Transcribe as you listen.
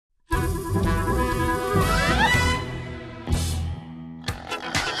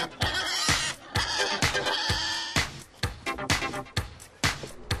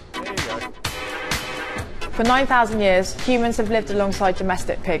For 9,000 years, humans have lived alongside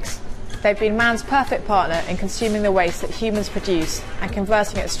domestic pigs. They've been man's perfect partner in consuming the waste that humans produce and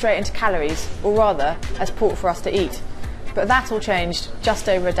converting it straight into calories, or rather, as pork for us to eat. But that all changed just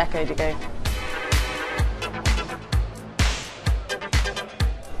over a decade ago.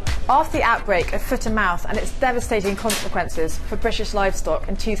 After the outbreak of foot and mouth and its devastating consequences for British livestock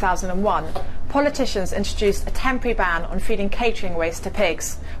in 2001, politicians introduced a temporary ban on feeding catering waste to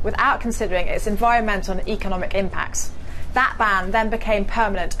pigs, without considering its environmental and economic impacts. That ban then became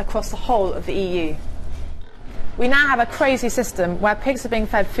permanent across the whole of the EU. We now have a crazy system where pigs are being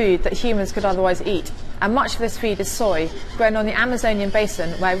fed food that humans could otherwise eat, and much of this feed is soy, grown on the Amazonian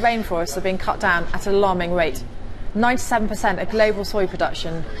basin where rainforests are being cut down at an alarming rate. 97% of global soy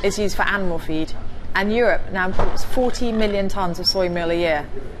production is used for animal feed, and Europe now imports 40 million tonnes of soy meal a year.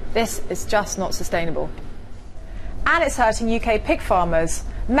 This is just not sustainable. And it's hurting UK pig farmers.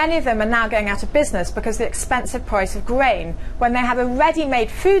 Many of them are now going out of business because of the expensive price of grain, when they have a ready-made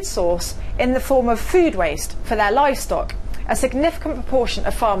food source in the form of food waste for their livestock. A significant proportion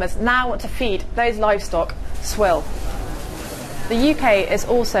of farmers now want to feed those livestock swill. The UK is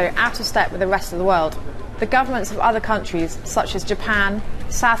also out of step with the rest of the world. The governments of other countries, such as Japan,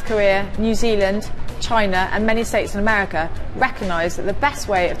 South Korea, New Zealand, China and many states in America, recognise that the best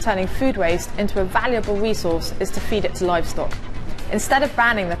way of turning food waste into a valuable resource is to feed it to livestock. Instead of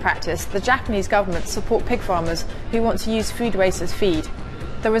banning the practice, the Japanese government support pig farmers who want to use food waste as feed.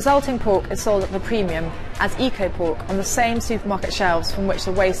 The resulting pork is sold at a premium as eco-pork on the same supermarket shelves from which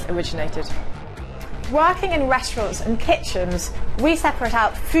the waste originated. Working in restaurants and kitchens, we separate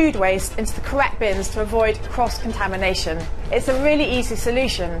out food waste into the correct bins to avoid cross-contamination. It's a really easy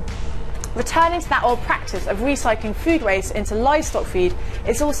solution. Returning to that old practice of recycling food waste into livestock feed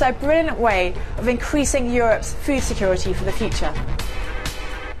is also a brilliant way of increasing Europe's food security for the future.